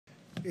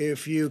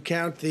If you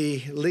count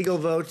the legal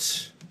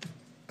votes,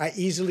 I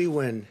easily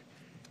win.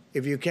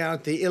 If you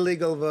count the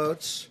illegal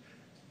votes,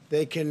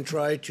 they can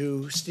try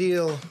to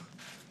steal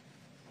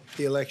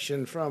the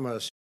election from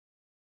us.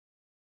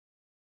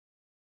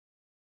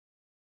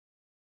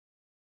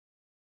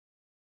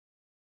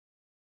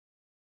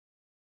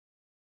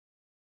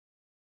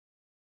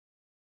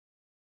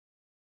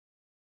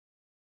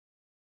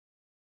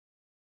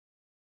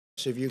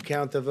 If you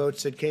count the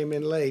votes that came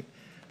in late,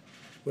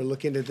 we're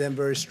looking at them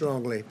very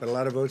strongly, but a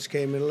lot of votes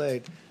came in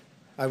late.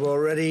 I've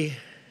already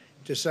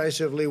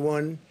decisively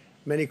won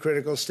many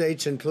critical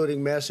states,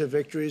 including massive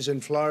victories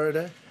in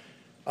Florida,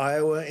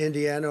 Iowa,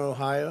 Indiana,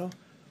 Ohio.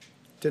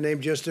 To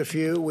name just a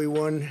few, we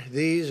won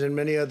these and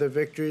many other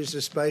victories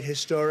despite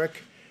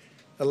historic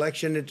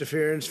election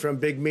interference from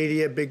big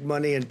media, big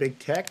money, and big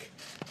tech.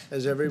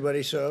 As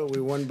everybody saw,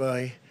 we won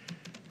by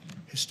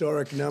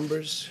historic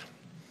numbers.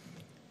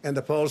 And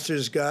the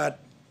pollsters got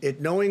it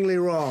knowingly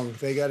wrong.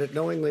 They got it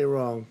knowingly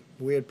wrong.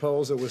 We had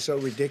polls that were so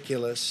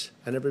ridiculous,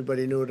 and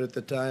everybody knew it at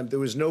the time. There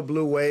was no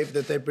blue wave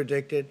that they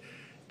predicted.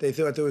 They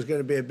thought there was going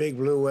to be a big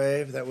blue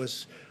wave. That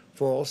was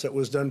false. It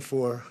was done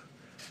for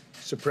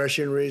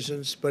suppression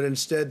reasons. But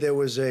instead, there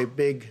was a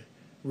big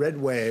red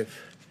wave.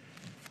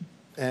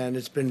 And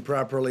it's been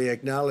properly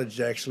acknowledged,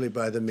 actually,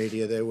 by the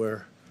media. They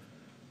were,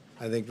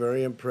 I think,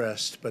 very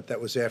impressed. But that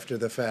was after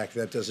the fact.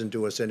 That doesn't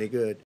do us any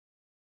good.